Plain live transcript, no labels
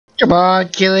Come on,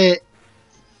 kill it.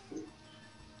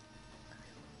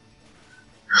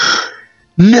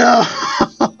 No!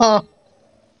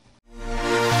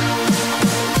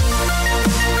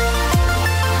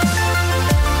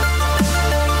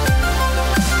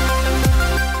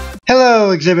 Hello,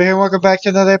 Exhibit here. Welcome back to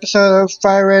another episode of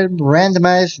FireRed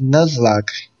Randomized Nuzlocke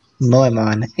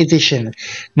Moemon Edition.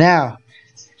 Now,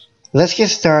 let's get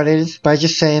started by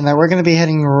just saying that we're going to be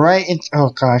heading right into...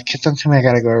 Oh god, don't tell me I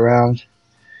gotta go around.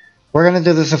 We're going to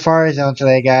do the Safari Zone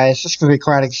today, guys. This is going to be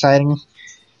quite exciting.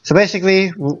 So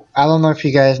basically, I don't know if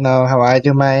you guys know how I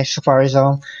do my Safari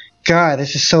Zone. God,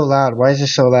 this is so loud. Why is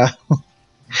this so loud?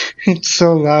 It's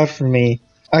so loud for me.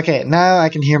 Okay, now I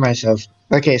can hear myself.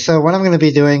 Okay, so what I'm going to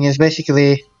be doing is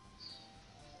basically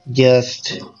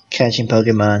just catching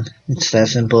Pokemon. It's that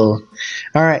simple.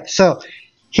 Alright, so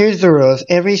here's the rules.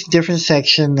 Every different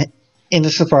section in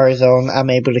the Safari Zone, I'm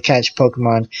able to catch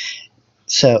Pokemon.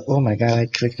 So, oh my god, I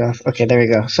clicked off. Okay, there we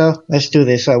go. So, let's do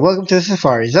this. So, welcome to the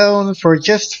Safari Zone. For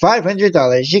just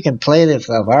 $500, you can play the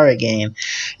Safari game.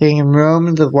 You can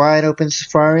roam the wide open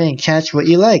Safari and catch what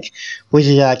you like. Would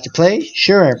you like to play?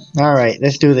 Sure. Alright,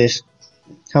 let's do this.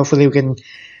 Hopefully we can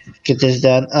get this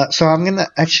done. So I'm gonna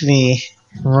actually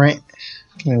give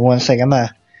me 1 second. I'm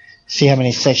gonna see how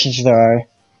many sections there are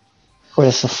for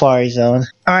the Safari Zone.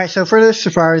 Alright, so for the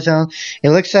Safari Zone, it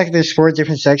looks like there's 4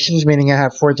 different sections, meaning I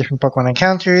have 4 different Pokemon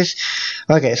encounters.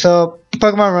 Okay, so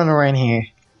Pokemon run away in here.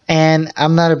 And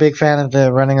I'm not a big fan of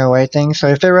the running away thing, so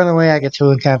if they run away, I get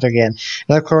to encounter again.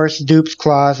 And of course, dupes,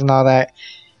 claws, and all that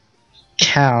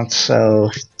count,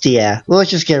 so yeah.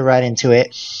 Let's just get right into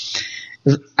it.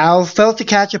 I'll fail to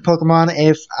catch a Pokemon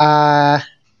if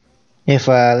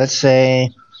let's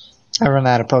say I run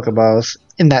out of Pokeballs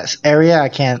in that area. I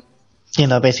can't,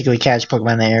 basically catch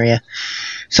Pokemon in the area.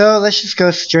 So let's just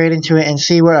go straight into it and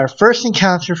see what our first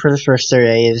encounter for the first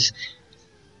area is.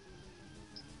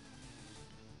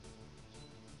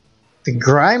 The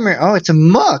Grimer. Oh, it's a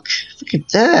Muck. Look at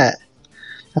that.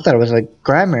 I thought it was a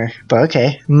Grimer, but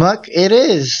okay. Muck it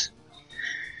is.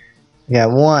 You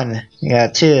got 1, you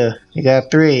got 2, you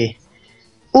got 3.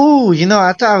 Ooh,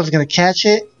 I thought I was going to catch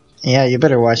it. Yeah, you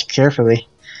better watch carefully.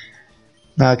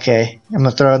 Okay, I'm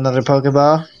going to throw another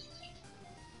Pokeball.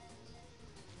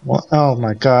 Oh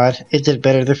my god, it did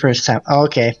better the first time.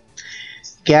 Okay.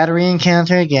 Gotta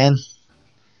re-encounter again.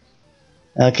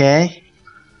 Okay.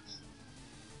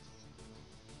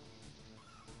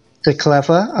 The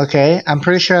Cleffa, okay. I'm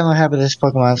pretty sure I don't have this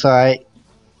Pokemon, so I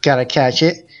gotta catch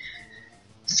it.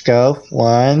 Let's go.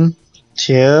 1,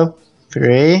 2,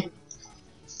 3,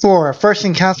 4. First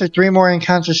encounter, 3 more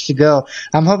encounters to go.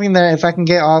 I'm hoping that if I can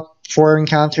get all 4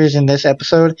 encounters in this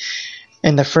episode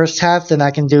in the first half, then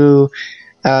I can do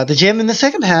the gym in the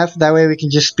second half. That way we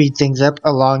can just speed things up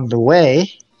along the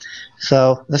way.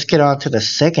 So let's get on to the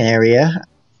second area.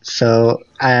 So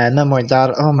no more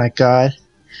dot. Oh my god.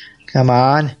 Come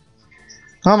on.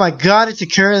 Oh my god, it's a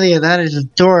Curlia. That is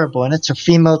adorable. And it's a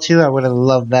female too. I would have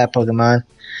loved that Pokemon.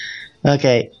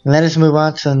 Okay, let us move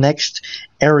on to the next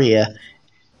area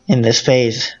in this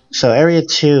phase. So area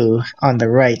 2 on the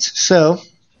right. So,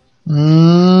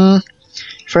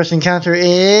 first encounter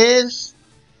is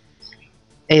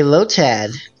a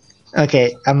Lotad.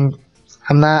 Okay, I'm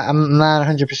not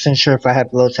 100% sure if I have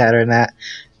Lotad or not.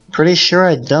 Pretty sure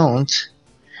I don't.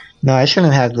 No, I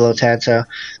shouldn't have Lotad, so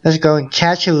let's go and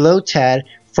catch a Lotad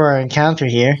for our encounter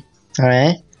here.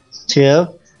 Alright, 2,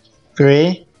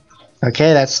 3.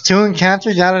 Okay, that's 2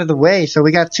 encounters out of the way, so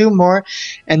we got 2 more,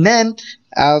 and then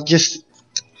I'll just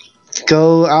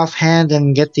go offhand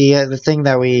and get the thing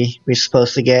that we're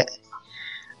supposed to get.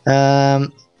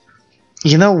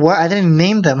 You know what? I didn't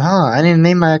name them, huh? I didn't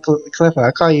name my Cleffa.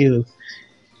 I'll call you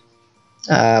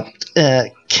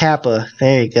Kappa.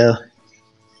 There you go.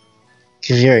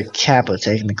 Because you're a Kappa,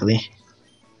 technically.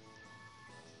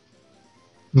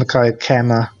 I'm gonna call you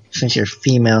Kama, since you're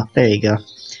female. There you go.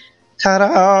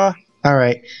 Ta-da!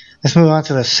 Alright, let's move on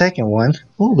to the second one.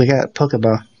 Ooh, we got a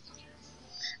Pokeball.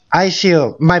 Ice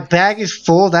Shield. My bag is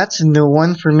full. That's a new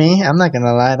one for me. I'm not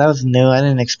gonna lie, that was new. I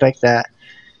didn't expect that.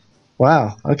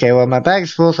 Wow. Okay, well, my bag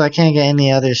is full, so I can't get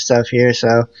any other stuff here,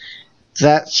 so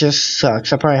that just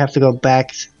sucks. I'll probably have to go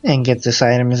back and get this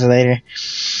items later.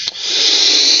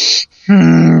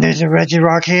 There's a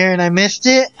Regirock here, and I missed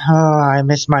it. Oh, I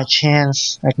missed my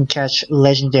chance. I can catch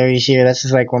legendaries here. That's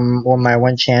just like my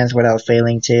one chance without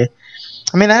failing to.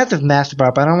 I mean, I have the Master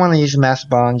Ball, but I don't want to use the Master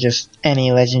Ball on just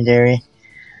any legendary.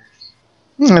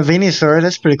 A Venusaur,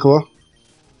 that's pretty cool.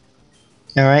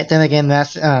 Alright, then again,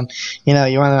 that's, you want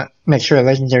to make sure a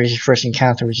legendary is your first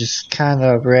encounter, which is kind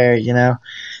of rare,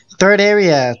 Third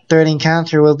area, third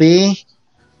encounter will be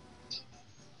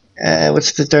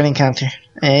What's the third encounter?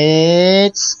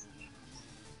 It's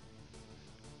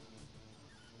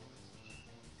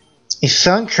a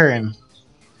Sunkern.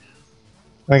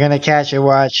 We're gonna catch it.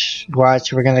 Watch.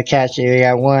 We're gonna catch it. We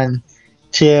got 1,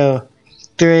 2,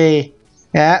 3.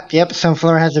 Yep.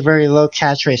 Sunflower has a very low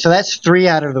catch rate, so that's 3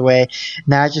 out of the way.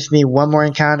 Now I just need 1 more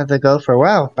encounter to go for.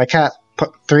 Wow, I caught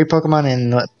 3 Pokemon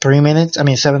in what, 3 minutes? I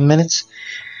mean 7 minutes.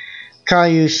 Call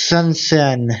you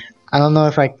Sun. I don't know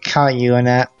if I caught you or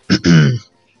not.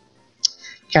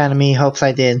 Kind of me hopes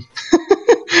I did.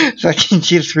 So I can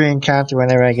choose 3 encounter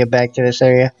whenever I get back to this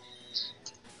area.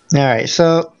 Alright,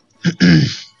 so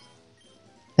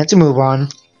let's move on.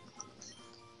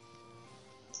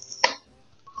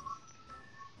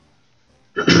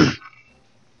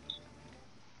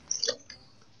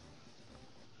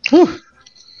 Whew.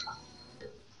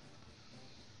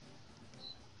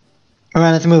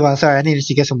 Alright, let's move on. Sorry, I needed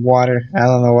to get some water. I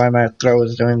don't know why my throat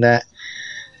was doing that.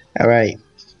 Alright.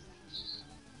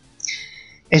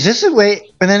 Is this a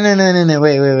wait? No.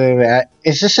 Wait.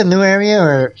 Is this a new area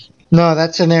or? No,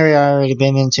 that's an area I've already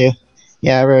been into.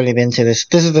 Yeah, I've already been to this.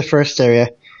 This is the first area.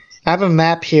 I have a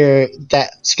map here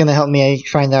that's gonna help me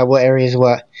find out what area is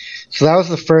what. So that was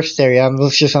the first area. I'm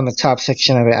just on the top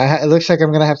section of it. It looks like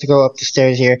I'm gonna have to go up the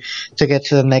stairs here to get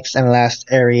to the next and last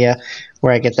area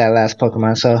where I get that last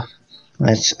Pokemon. So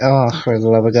let's. Oh, for the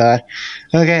love of God.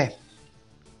 Okay.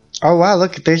 Oh wow,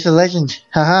 look, there's a legend.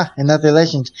 Haha, another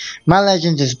legend. My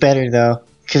legend is better though,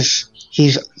 cause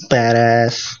he's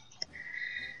badass.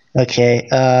 Okay,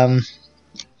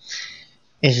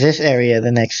 is this area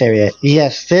the next area?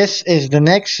 Yes, this is the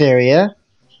next area.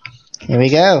 Here we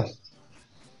go.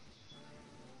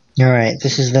 Alright,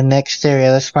 this is the next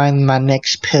area. Let's find my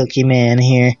next Pokemon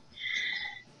here.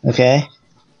 Okay.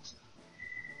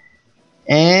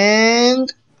 And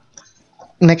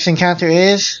next encounter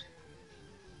is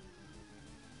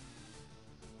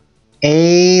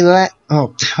I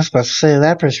was about to say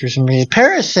Lapras for some reason.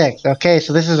 Parasect! Okay,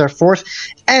 so this is our 4th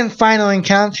and final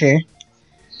encounter.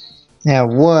 Now,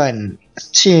 1,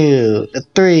 2,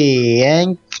 3,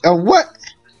 and... Oh, what?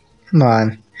 Come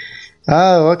on.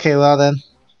 Oh, okay, well then.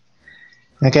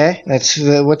 Okay,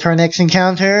 what's our next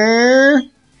encounter?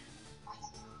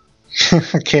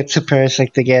 Okay, it's a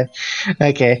Parasect again.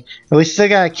 Okay, we still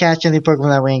gotta catch any Pokemon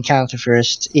that we encounter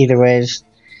first. Either ways.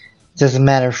 Doesn't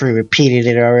matter if we repeated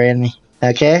it already.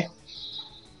 Okay?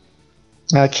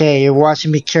 Okay, you're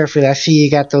watching me carefully. I see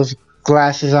you got those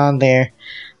glasses on there.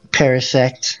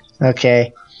 Parasect.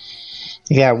 Okay.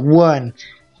 You got 1,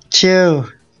 2,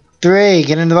 3.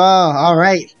 Get in the ball.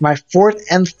 Alright. My 4th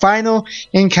and final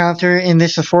encounter in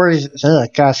this Safari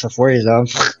Zone.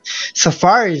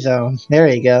 Safari Zone. There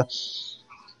you go.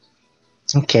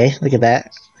 Okay, look at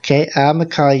that. Okay, I'm gonna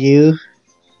call you...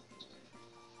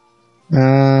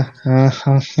 I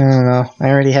don't know. I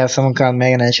already have someone called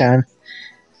Meganite.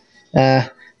 I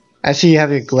see you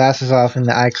have your glasses off in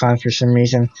the icon for some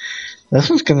reason. This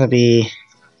one's gonna be...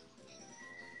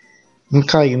 I'm gonna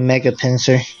call you Mega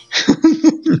Pincer.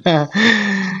 I'm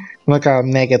gonna call it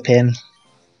Mega Pin.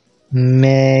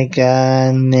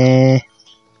 Megane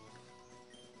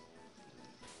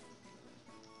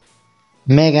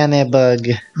Bug.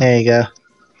 There you go.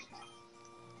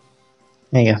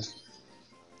 There you go.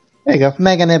 There you go,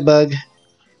 Magnet Bug.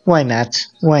 Why not?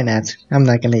 Why not? I'm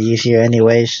not gonna use you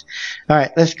anyways.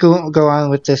 Alright, let's go on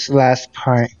with this last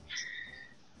part.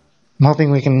 I'm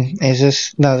hoping we can... Is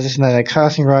this... No, this is not a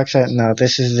Crossing Rocks. No,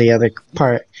 this is the other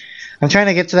part. I'm trying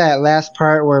to get to that last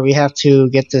part where we have to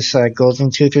get this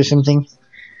golden tooth or something.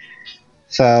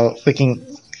 So, we can...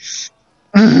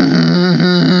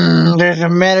 There's a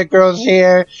Metagross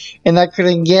here, and I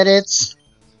couldn't get it.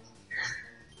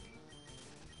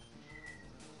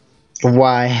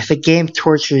 Why? The game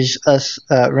tortures us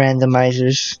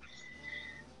randomizers.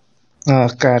 Oh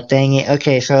god dang it.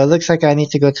 Okay, so it looks like I need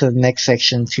to go to the next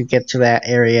section to get to that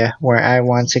area where I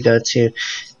want to go to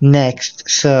next.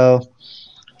 So,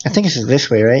 I think this is this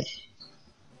way, right?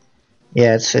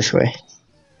 Yeah, it's this way.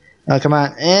 Oh, come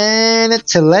on. And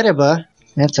it's a Letterba.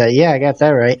 Yeah, I got that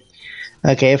right.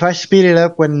 Okay, if I speed it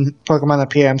up when Pokemon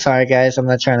appear, I'm sorry guys, I'm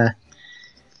not trying to...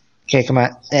 Okay, come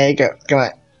on. There you go. Come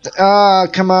on. Oh,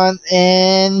 come on,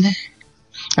 and...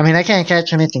 I mean, I can't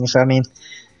catch anything, so I mean...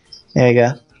 There you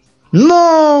go.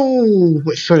 No!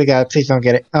 I swear to God, please don't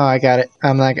get it. Oh, I got it.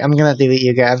 I'm gonna delete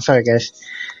you guys. I'm sorry, guys.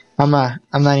 I'm not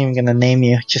even gonna name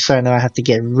you, just so I know I have to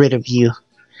get rid of you.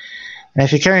 And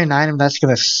if you carry an item, that's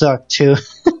gonna suck, too.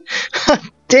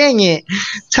 Dang it!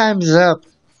 Time's up.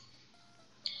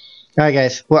 Alright,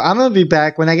 guys. Well, I'm gonna be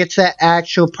back when I get to that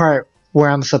actual part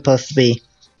where I'm supposed to be.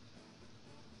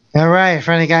 Alright,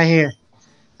 finally got here.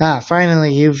 Ah,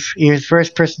 finally, you're the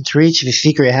first person to reach the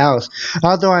secret house.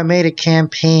 Although I made a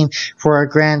campaign for our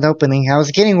grand opening, I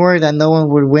was getting worried that no one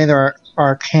would win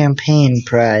our campaign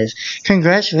prize.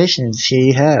 Congratulations, here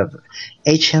you have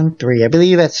HM3. I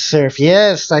believe that's surf.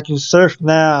 Yes, I can surf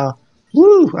now.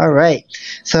 Woo! Alright.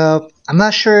 So, I'm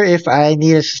not sure if I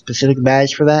need a specific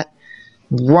badge for that.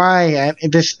 Why?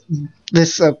 This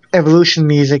evolution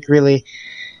music really...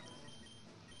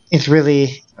 It's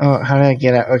really... Oh, how did I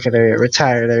get out? Okay, there we go.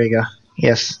 Retire. There we go.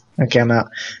 Yes. Okay, I'm out.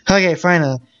 Okay,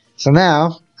 finally. So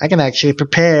now, I can actually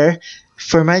prepare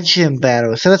for my gym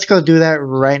battle. So let's go do that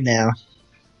right now.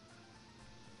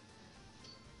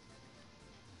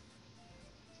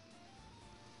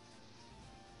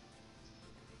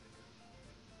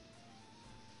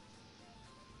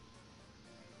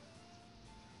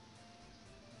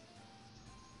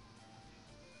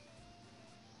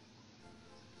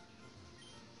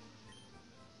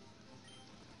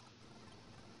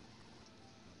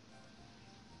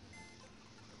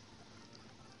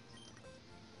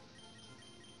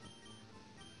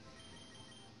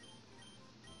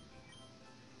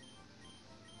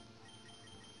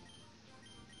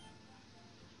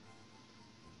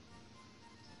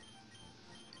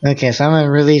 Okay, so I'm going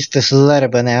to release this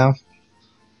Letterba now.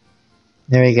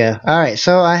 There we go. Alright,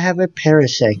 so I have a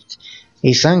Parasect,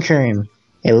 a Sunkern,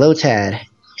 a Lotad,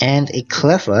 and a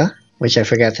Cleffa, which I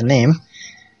forgot to name.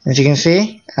 As you can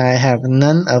see, I have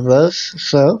none of those,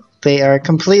 so they are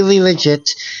completely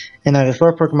legit, and are the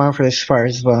 4 Pokemon for this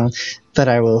Fire Zone that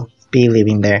I will be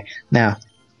leaving there. Now,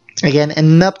 again,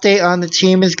 an update on the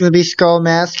team is going to be Skull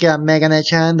Mask, got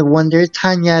Meganechan, the Wonder,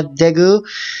 Tanya Degu,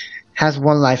 has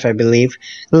 1 life, I believe,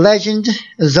 Legend,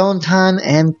 Zontan,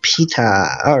 and Pita.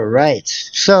 Alright,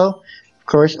 so, of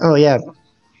course, oh yeah,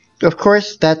 of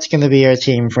course, that's going to be our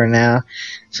team for now.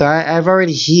 So I've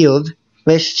already healed.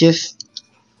 Let's just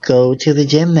go to the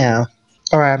gym now.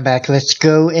 Alright, I'm back. Let's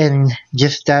go and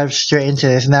just dive straight into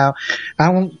this. Now,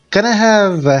 I'm gonna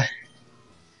have,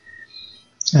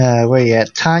 where you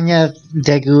at? Tanya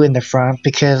Degu in the front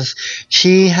because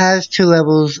she has 2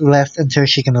 levels left until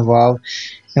she can evolve.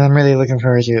 And I'm really looking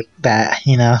forward to that,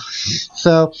 you know.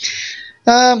 So,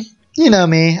 you know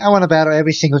me. I want to battle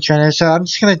every single trainer. So I'm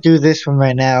just gonna do this one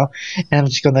right now. And I'm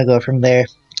just gonna go from there.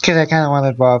 Because I kind of want to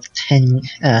evolve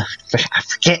I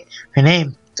forget her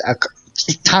name.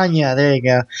 Tanya, there you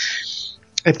go.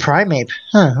 A Primeape.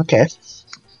 Huh, okay.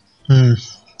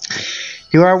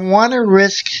 Do I want to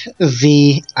risk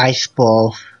the Ice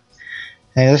Ball?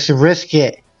 Hey, let's risk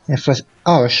it.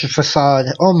 Oh, Facade.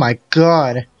 Oh my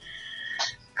god.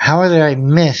 How did I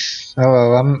miss?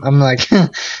 Oh, I'm like,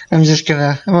 I'm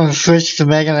gonna switch to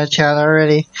Meganechan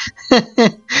already.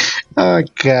 Oh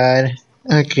god.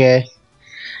 Okay.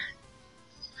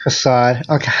 Facade.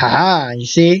 Okay, haha, you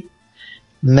see?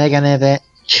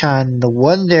 Meganechan the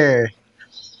Wonder.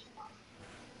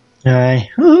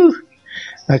 Alright, woohoo!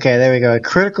 Okay, there we go. A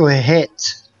critical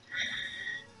hit.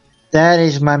 That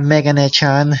is my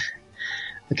Meganechan.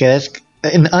 Okay, that's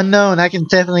an unknown. I can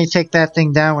definitely take that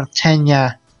thing down with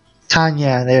Tanya.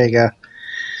 There you go.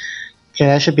 Okay,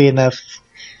 that should be enough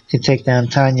to take down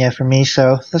Tanya for me.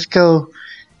 So let's go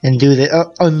and do this.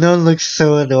 Oh, unknown looks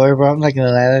so adorable. I'm not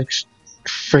gonna lie, that looks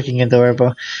freaking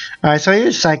adorable. Alright, so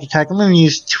here's Psych Attack. I'm gonna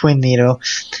use Twin Needle.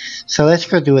 So let's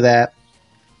go do that.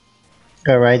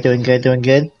 Alright, doing good, doing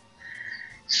good.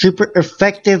 Super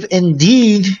effective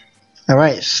indeed.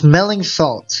 Alright, Smelling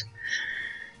Salt.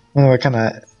 I don't know what kind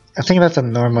of... I think that's a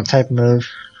normal type move.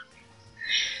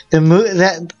 The move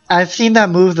that I've seen that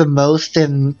move the most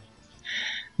in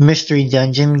Mystery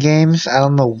Dungeon games. I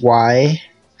don't know why.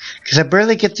 Because I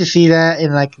barely get to see that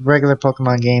in like regular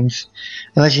Pokemon games.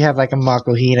 Unless you have like a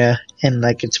Makuhita and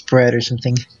like it's bred or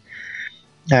something.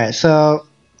 Alright, so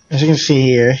as you can see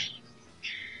here,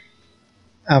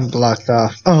 I'm blocked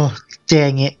off. Oh,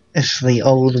 dang it. It's the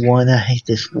old one. I hate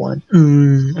this one.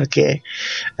 Okay.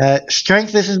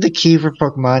 Strength, this is the key for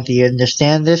Pokemon. Do you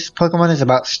understand this? Pokemon is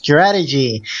about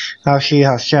strategy. I'll show you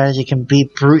how strategy can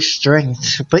beat brute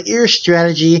strength. But your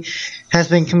strategy has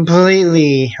been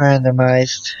completely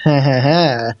randomized.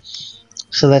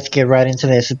 So let's get right into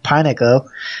this. Pineco.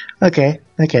 Okay,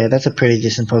 that's a pretty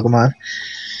decent Pokemon.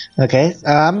 Okay,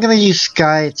 I'm gonna use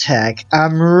Sky Attack.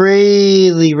 I'm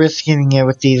really risking it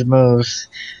with these moves.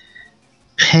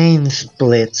 Pain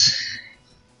Split.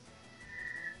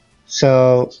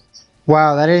 So,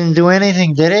 wow, that didn't do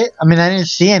anything, did it? I mean, I didn't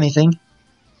see anything.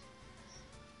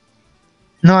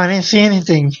 No, I didn't see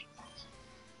anything.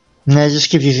 No, just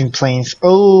keep using planes.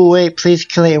 Oh, wait, please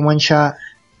kill it in one shot.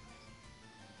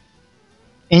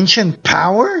 Ancient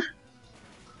Power?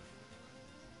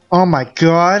 Oh my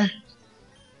god.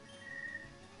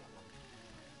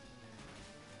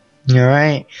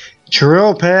 Alright.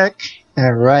 Drill Peck.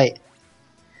 Alright.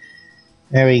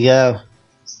 There we go.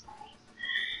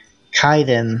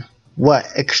 Kaiden. What?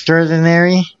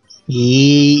 Extraordinary?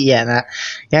 Yeah, nah.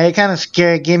 Yeah, you kind of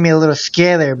scared, gave me a little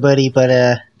scare there, buddy,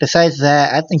 but besides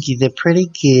that, I think you did pretty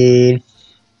good.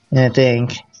 I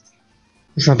think.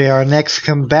 This gonna be our next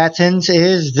combatant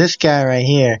is this guy right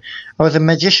here. I was a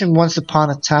magician once upon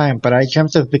a time, but I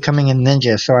dreamt of becoming a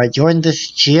ninja, so I joined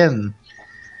this gym.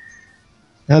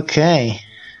 Okay.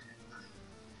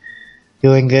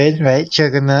 Doing good, right?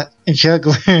 Juggler,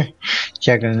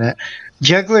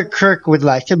 Juggler Kirk would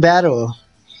like to battle.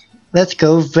 Let's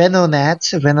go,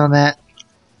 Venonat. Venonat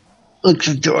looks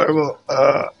adorable.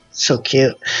 So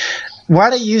cute.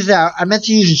 Why'd I use that? I meant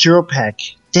to use Drill Peck.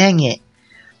 Dang it.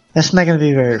 That's not going to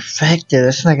be very effective.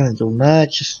 That's not going to do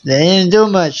much. They didn't do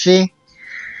much, see?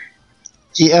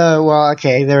 Well,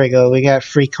 okay, there we go. We got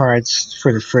free cards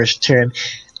for the first turn.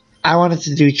 I wanted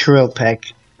to do Drill Peck.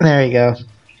 There you go.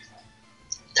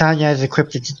 Tanya is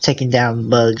equipped to taking down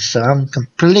bugs, so I'm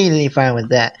completely fine with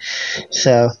that.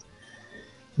 So,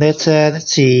 let's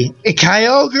see. A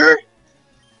Kyogre?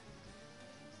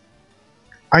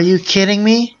 Are you kidding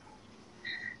me?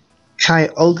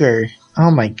 Kyogre.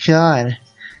 Oh my god.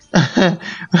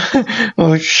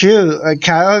 Oh shoot, a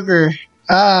Kyogre.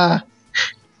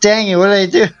 Dang it, what did I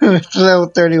do? It's level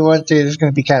 31 too. It's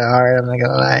gonna be kinda hard, I'm not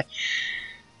gonna lie.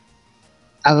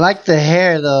 I like the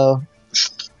hair though.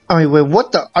 I mean, wait,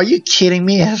 what the? Are you kidding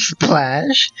me? A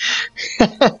splash?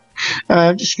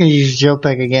 I'm just gonna use Jump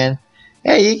Peck again.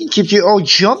 Hey, you can keep your. Oh,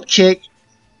 Jump Kick!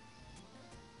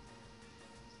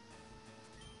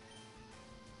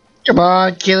 Come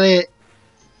on, kill it!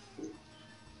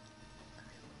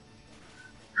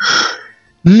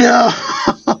 No!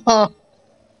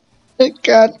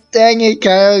 God dang it,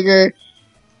 Kyogre!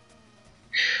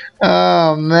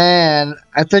 Oh man,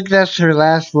 I think that's her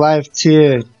last life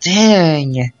too.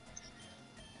 Dang!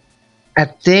 I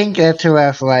think that's her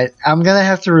last life. I'm gonna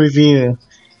have to review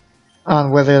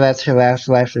on whether that's her last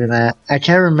life or not. I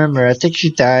can't remember. I think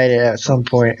she died at some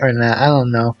point or not. I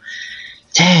don't know.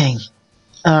 Dang.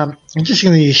 I'm just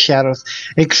gonna use shadows.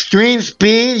 Extreme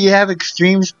speed? You have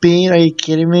extreme speed? Are you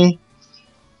kidding me?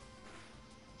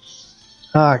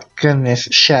 Oh goodness.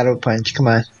 Shadow punch. Come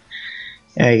on.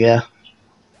 There you go.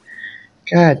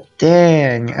 God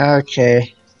dang.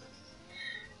 Okay.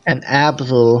 An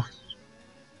Absol.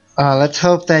 Let's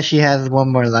hope that she has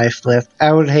one more life left.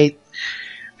 I would hate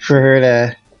for her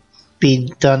to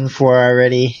be done for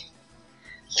already.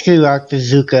 Let's go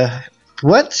Octazooka.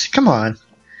 What? Come on.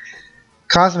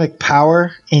 Cosmic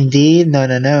power? Indeed? No,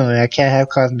 no, no. I can't have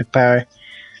cosmic power.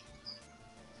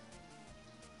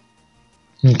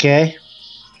 Okay.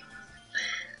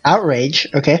 Outrage.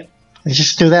 Okay. Let's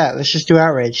just do that. Let's just do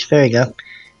outrage. There you go.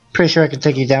 Pretty sure I can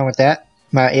take you down with that.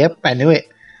 Yep, I knew it.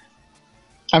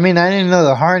 I mean, I didn't know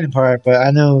the hard part, but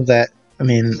I know that, I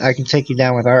mean, I can take you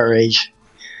down with outrage.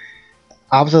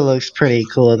 Obzo looks pretty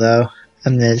cool, though. I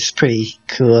mean, it's pretty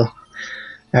cool.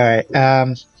 Alright,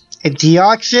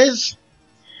 Deoxys?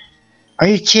 Are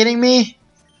you kidding me?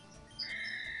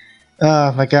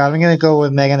 Oh my god, I'm gonna go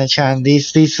with Meganachan.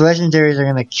 These legendaries are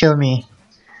gonna kill me.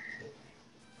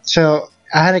 So,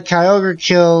 I had a Kyogre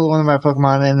kill one of my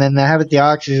Pokemon, and then I have a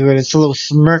Deoxys with its little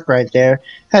smirk right there. It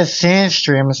has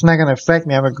Sandstream, it's not gonna affect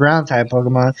me. I'm a ground type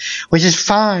Pokemon, which is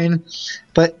fine,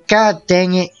 but god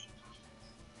dang it.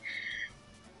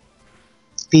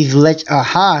 These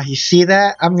aha, you see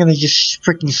that? I'm gonna just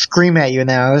freaking scream at you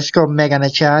now. Let's go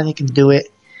Meganachan, you can do it.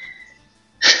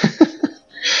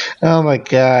 Oh my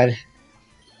god.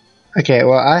 Okay,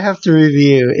 well I have to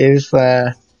review if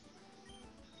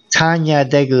Tanya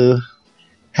Degu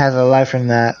has a life or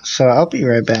not. So I'll be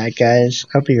right back, guys.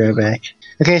 I'll be right back.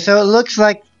 Okay, so it looks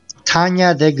like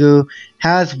Tanya Degu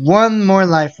has one more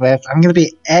life left. I'm gonna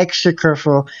be extra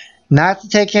careful not to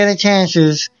take any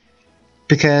chances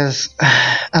because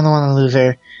I don't want to lose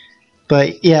her.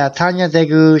 But yeah, Tanya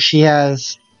Degu, she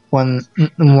has one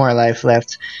more life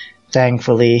left,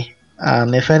 thankfully.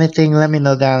 If anything, let me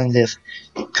know down in the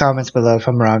comments below if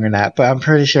I'm wrong or not. But I'm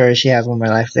pretty sure she has one more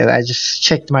life left. I just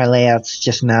checked my layouts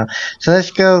just now. So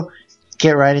let's go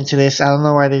get right into this. I don't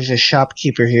know why there's a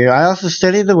shopkeeper here. I also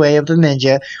studied the way of the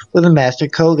ninja with the master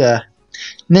Koga.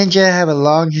 Ninja have a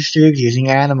long history of using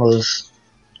animals.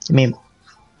 You mean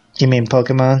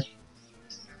Pokemon?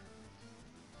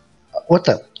 What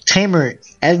the? Tamer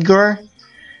Edgar?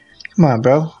 Come on,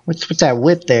 bro. What's that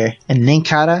whip there? And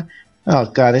Ninkata? Oh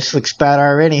god, this looks bad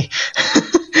already.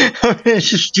 I'm gonna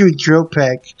just do Drill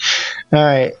Peck.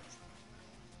 Alright.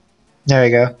 There we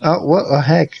go. Oh, what the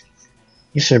heck?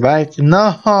 You survived?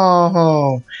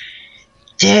 No!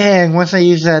 Dang, once I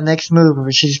use that next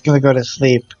move, she's gonna go to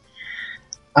sleep.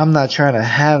 I'm not trying to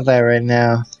have that right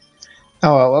now.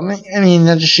 Oh, well, I mean,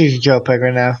 I'll just use Joe Pug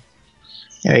right now.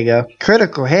 There you go.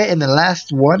 Critical hit in the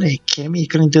last one. Are you kidding me? You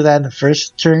couldn't do that in the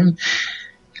first turn?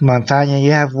 Come on, Tanya.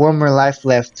 You have one more life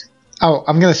left. Oh,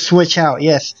 I'm going to switch out.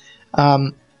 Yes.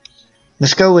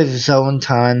 Let's go with Zone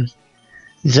Time.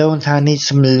 Zone Time needs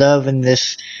some love in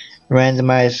this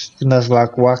randomized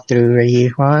Nuzlocke walkthrough right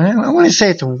here. Well, I want to say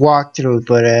it's a walkthrough,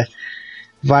 but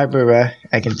Vibra,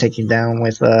 I can take you down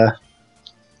with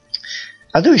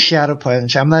I'll do a Shadow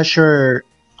Punch. I'm not sure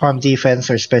on defense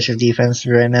or special defense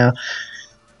right now.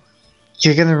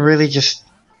 You're gonna really just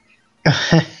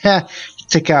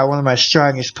took out one of my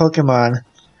strongest Pokemon.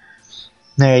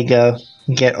 There you go.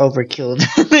 Get overkilled.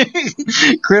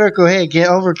 Critical hit. Get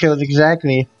overkilled.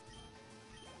 Exactly.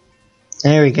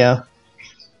 There we go.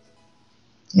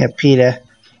 Yeah, PETA.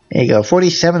 There you go.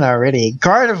 47 already.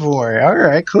 Gardevoir.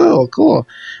 Alright, cool, cool.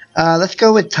 Let's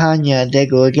go with Tanya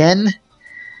Degu again.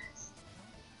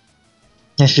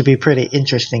 This should be pretty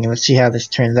interesting. Let's see how this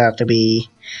turns out to be.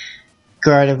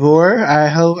 Gardevoir.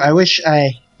 I wish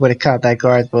I would have caught that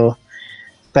Gardevoir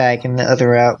back in the other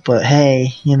route, but hey,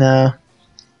 you know,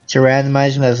 it's a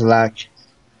randomized Nuzlocke.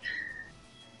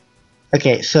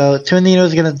 Okay, so Tornado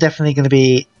is definitely gonna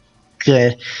be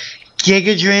good.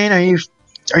 Giga Drain,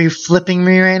 are you flipping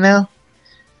me right now?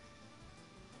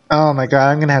 Oh my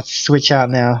god, I'm gonna have to switch out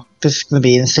now. This is gonna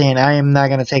be insane. I am not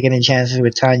gonna take any chances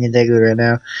with Tanya Degu right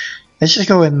now. Let's just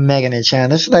go with Meganet-chan.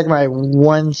 This is like my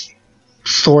one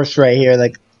source right here.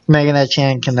 Like,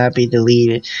 Meganet-chan cannot be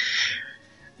deleted.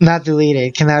 Not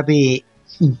deleted. Cannot be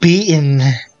beaten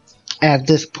at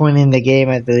this point in the game,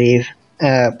 I believe.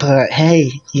 But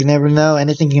hey, you never know.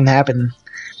 Anything can happen.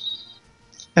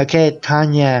 Okay,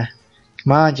 Tanya.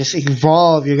 Come on, just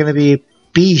evolve. You're gonna be a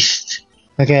beast.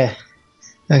 Okay.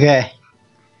 Okay.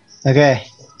 Okay.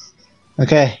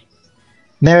 Okay.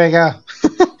 There we go.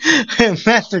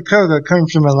 Master Koga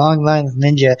comes from a long line of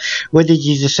ninja. What did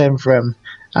you descend from?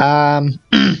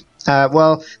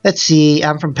 Well, let's see.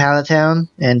 I'm from Palatown,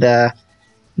 and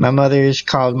my mother's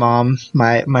called Mom.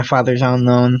 My father's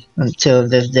unknown until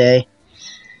this day.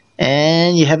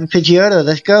 And you have a Pidgeotto.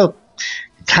 Let's go,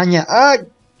 Tanya. All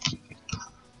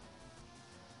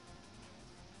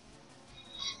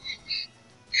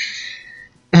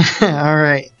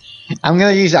right. I'm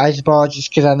gonna use Ice Ball just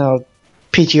because I know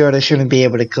Pidgeotto shouldn't be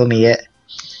able to kill me yet.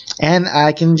 And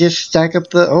I can just stack up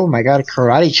the... Oh my god, a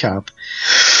Karate Chop.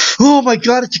 Oh my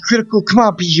god, it's a critical. Come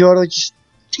on, Pidgeotto.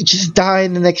 Just die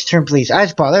in the next turn, please.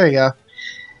 Ice Ball, there we go.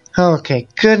 Okay,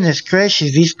 goodness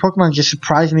gracious. These Pokemon just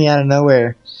surprised me out of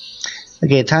nowhere.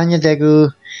 Okay, Tanya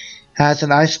Degu has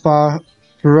an Ice Ball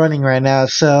running right now.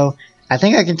 So, I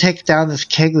think I can take down this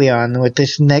Kegleon with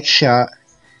this next shot.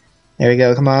 There we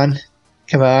go, come on.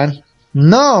 Come on.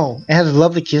 No! It has a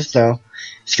lovely kiss, though.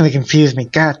 It's gonna confuse me.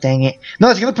 God dang it. No,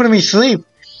 it's gonna put me to sleep.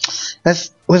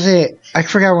 Was it? I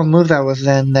forgot what move that was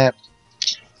then that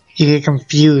you get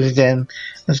confused and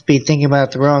must be thinking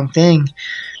about the wrong thing.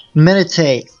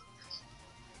 Meditate.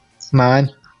 Come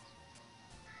on.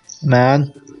 Come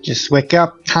on. Just wake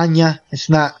up, Tanya. It's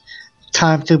not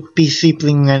time to be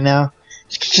sleeping right now.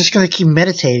 It's just gonna keep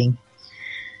meditating.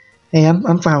 Hey,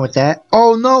 I'm fine with that.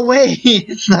 Oh, no way!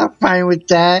 It's not fine with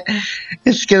that.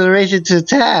 It's gonna raise it to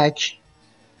attack.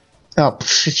 Oh,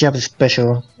 you have a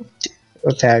special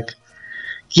attack.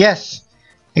 Yes!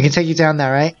 I can take you down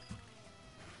now, right?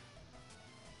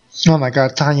 Oh my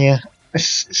god, Tanya.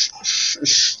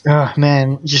 Oh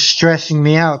man, just stressing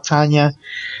me out, Tanya.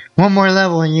 One more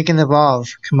level and you can evolve.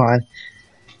 Come on.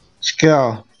 Let's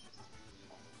go.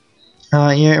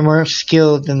 You're more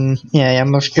skilled than... Yeah,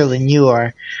 I'm more skilled than you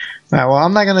are. Alright, well,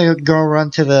 I'm not gonna go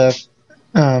run to the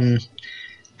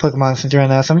Pokemon Center right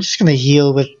now, so I'm just gonna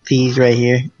heal with these right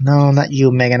here. No, not you,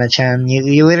 Meganet-chan.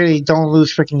 You literally don't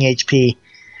lose freaking HP.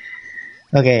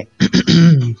 Okay.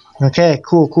 Okay,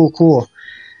 cool.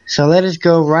 So let us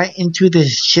go right into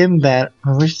this gym battle.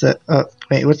 Oh, where's the... Oh,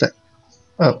 wait, what's that?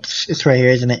 Oh, it's right here,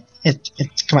 isn't it?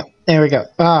 It's come on. There we go.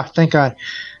 Ah, thank God.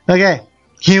 Okay,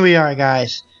 here we are,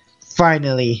 guys.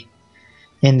 Finally,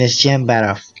 in this gym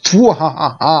battle.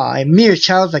 A mere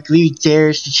child like you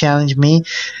dares to challenge me.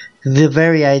 The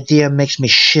very idea makes me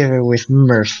shiver with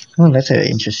mirth. Oh, that's an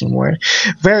interesting word.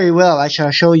 Very well, I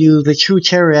shall show you the true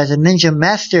terror as a ninja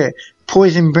master.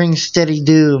 Poison brings steady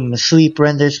doom. Sleep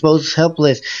renders foes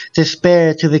helpless.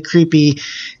 Despair to the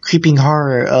creeping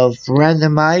horror of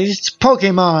randomized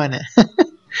Pokemon.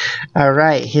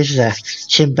 Alright, here's the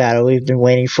gym battle we've been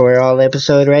waiting for all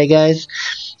episode, right guys?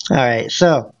 Alright,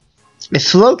 so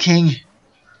it's Slowking.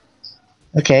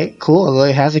 Okay, cool.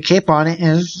 It has a cape on it,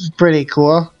 and it's pretty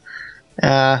cool.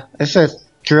 It's a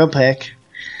drill pick.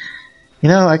 You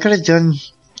know, I could have done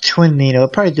twin needle.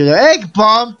 I'd probably do the egg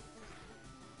bomb.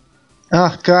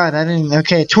 Oh god, I didn't.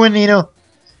 Okay, twin needle.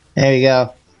 There we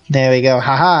go. There we go.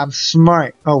 Haha, I'm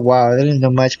smart. Oh wow, I didn't do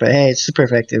much, but hey, it's super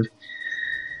effective.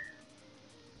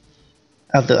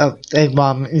 Egg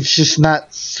bomb. It's just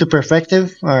not super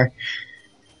effective. Or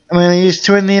I'm gonna use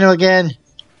twin needle again.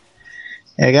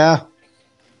 There you go.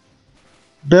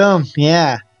 Boom.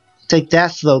 Yeah. Take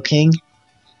that, Slow King.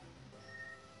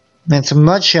 That's a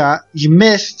mud shot. You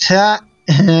missed. Huh?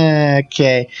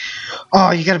 Okay.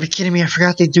 Oh, you gotta be kidding me. I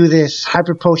forgot they do this.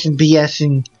 Hyper Potion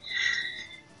BSing.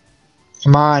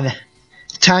 Come on.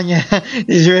 Tanya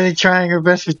is really trying her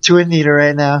best with Twin Needle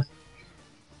right now.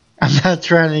 I'm not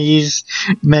trying to use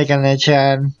Mega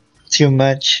Nechan too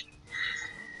much.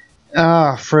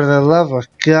 Oh, for the love of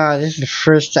God. This is the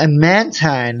first time.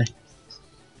 Mantine.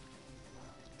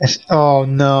 Oh,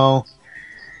 no.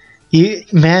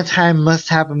 Mantine must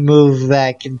have a move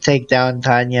that can take down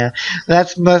Tanya.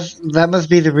 That must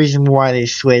be the reason why they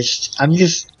switched. I'm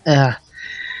just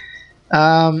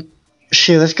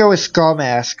shoot, let's go with Skull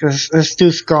Mask. Let's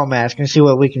do Skull Mask and see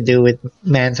what we can do with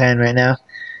Mantine right now.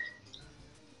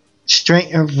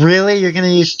 Really? You're gonna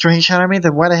use Strength Shot on me?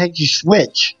 Then why the heck did you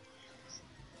switch?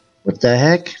 What the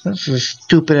heck? That's a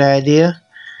stupid idea.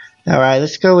 Alright,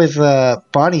 let's go with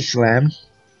Body Slam.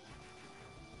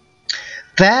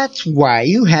 That's why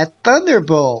you had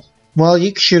Thunderbolt. Well,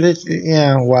 you should have.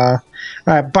 Yeah, wow.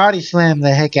 Alright, Body Slam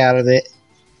the heck out of it.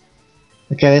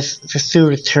 Okay, let's do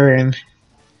Return.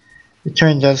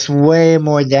 Return does way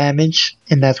more damage,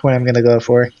 and that's what I'm gonna go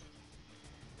for.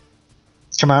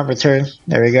 Come on, Return.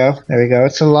 There we go. There we go.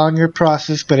 It's a longer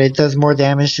process, but it does more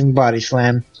damage than Body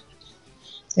Slam.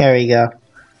 There we go.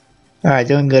 Alright,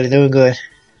 doing good, doing good.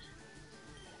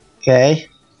 Okay.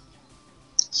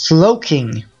 Slow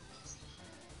King.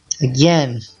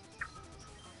 Again.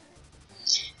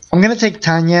 I'm gonna take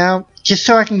Tanya out just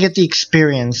so I can get the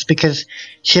experience, because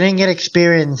she didn't get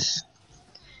experience.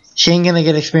 She ain't gonna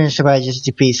get experience if I just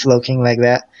DP Slow King like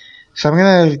that. So I'm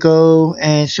gonna go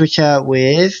and switch out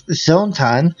with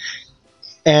Zontan,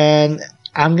 and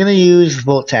I'm gonna use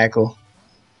Volt Tackle.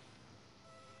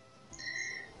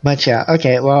 Much out.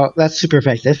 Okay, well that's super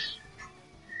effective.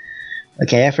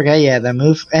 Okay, I forgot you had that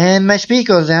move, and my speed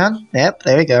goes down. Yep,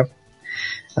 there you go.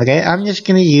 Okay, I'm just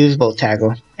gonna use Volt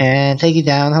Tackle and take you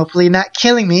down. Hopefully not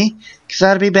killing me, because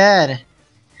that'd be bad.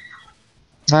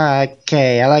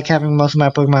 Okay, I like having most of my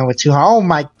Pokemon with 2. Oh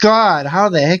my god, how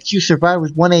the heck do you survive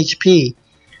with 1 HP?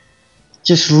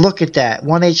 Just look at that,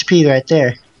 1 HP right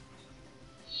there.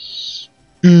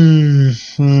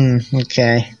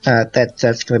 Okay,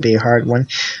 that's gonna be a hard one.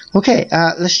 Okay,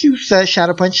 let's use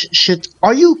Shadow Punch. Shit,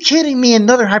 are you kidding me?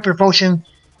 Another Hyper Potion?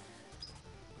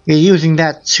 You're using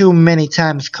that too many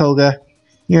times, Koga.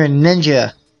 You're a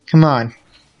ninja. Come on.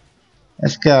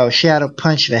 Let's go. Shadow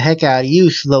Punch the heck out of you,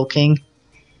 Slow King.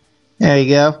 There you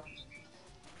go.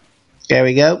 There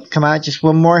we go. Come on, just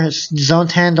one more.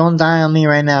 Zontan, don't die on me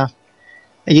right now.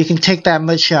 You can take that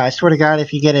mud shot. I swear to God,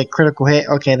 if you get a critical hit.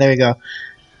 Okay, there we go.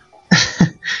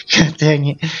 God dang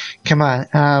it. Come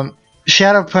on.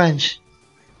 Shadow Punch.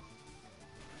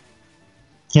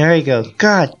 There we go.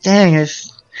 God dang,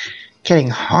 it's getting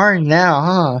hard now,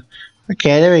 huh?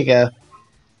 Okay, there we go.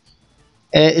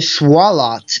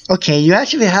 Swalot. Okay, you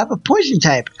actually have a poison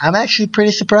type. I'm actually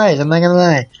pretty surprised. I'm not gonna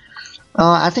lie.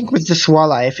 I think with the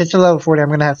Swalot, if it's a level 40, I'm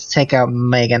gonna have to take out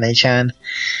Mega Nechan.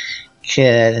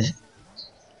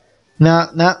 No.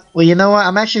 Well, you know what?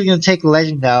 I'm actually gonna take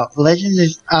Legend out. Legend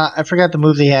is, I forgot the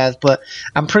moves he has, but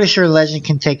I'm pretty sure Legend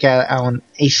can take out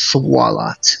a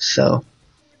Swalot. So,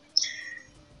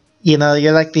 you know,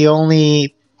 you're like the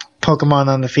only Pokemon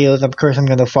on the field. Of course, I'm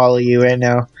gonna follow you right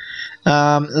now.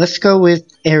 Let's go with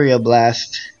Aerial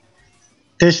Blast.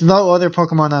 There's no other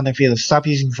Pokemon on the field. Stop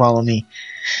using Follow Me.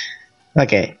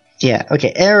 Okay, yeah,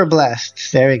 okay, Aerial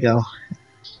Blast. There we go.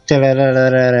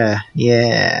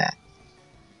 Yeah.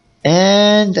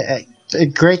 And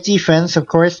great defense, of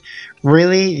course.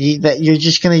 Really, that you're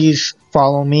just gonna use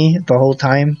Follow Me the whole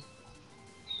time?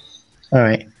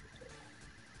 Alright.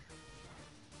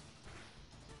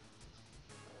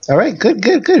 Alright, good.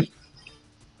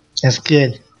 That's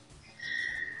good.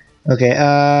 Okay,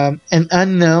 an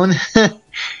unknown.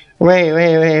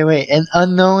 wait. An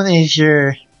unknown is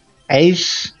your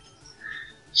ace?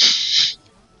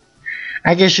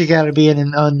 I guess you gotta be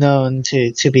an unknown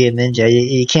to be a ninja.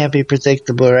 You can't be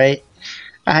predictable, right?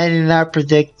 I did not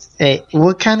predict. Hey,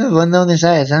 what kind of unknown is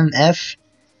that? Is that an F?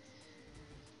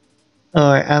 Or,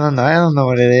 I don't know. I don't know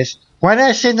what it is. Why did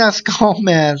I say not Skull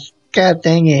Mask? God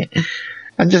dang it.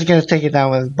 I'm just gonna take it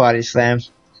down with Body Slam.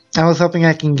 I was hoping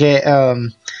I can get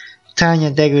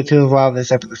Tanya Degu to evolve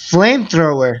this episode.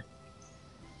 Flamethrower!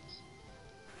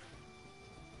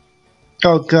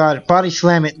 Oh god, body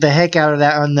slam it the heck out of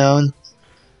that unknown.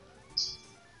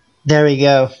 There we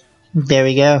go. There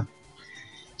we go.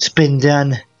 It's been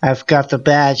done. I've got the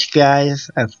badge, guys.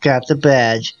 I've got the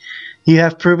badge. You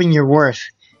have proven your worth.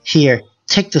 Here,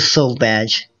 take the soul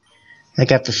badge. I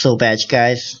got the soul badge,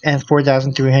 guys. And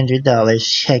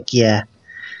 $4,300. Heck yeah.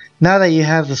 Now that you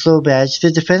have the soul badge,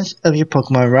 the defense of your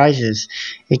Pokemon rises.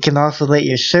 It can also let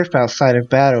you surf outside of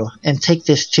battle. And take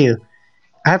this too.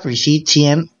 I've received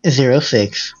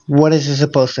TM06. What is it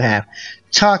supposed to have?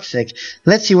 Toxic.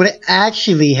 Let's see what it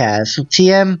actually has. So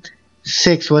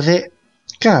TM6, was it?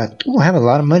 God, ooh, I have a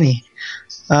lot of money.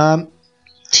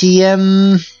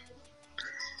 TM6,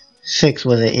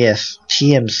 was it? Yes,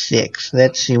 TM6.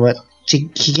 Let's see what... He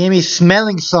gave me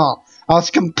smelling salt. I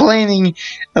was complaining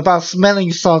about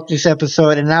smelling salt this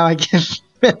episode, and now I get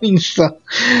smelling salt.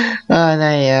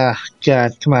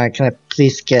 God, come on, can I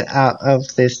please get out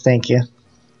of this? Thank you.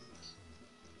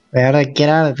 Wait, how do I get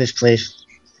out of this place?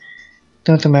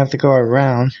 Don't think I have to go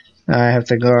around. I have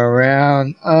to go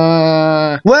around.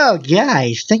 Well,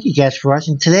 guys, thank you guys for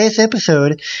watching today's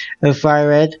episode of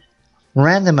FireRed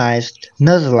Randomized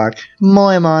Nuzlocke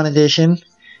Moemon Edition.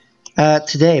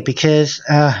 Today, because,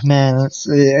 man,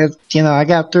 you know, I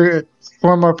got 4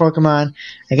 more Pokemon.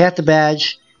 I got the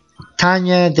badge.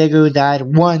 Tanya Degu died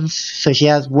once, so she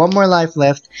has 1 more life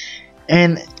left.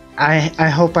 And I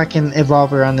hope I can evolve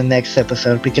her on the next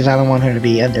episode, because I don't want her to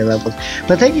be underleveled.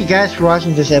 But thank you guys for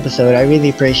watching this episode. I really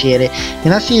appreciate it.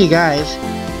 And I'll see you guys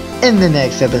in the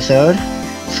next episode.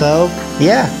 So,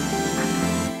 yeah.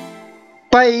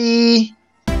 Bye!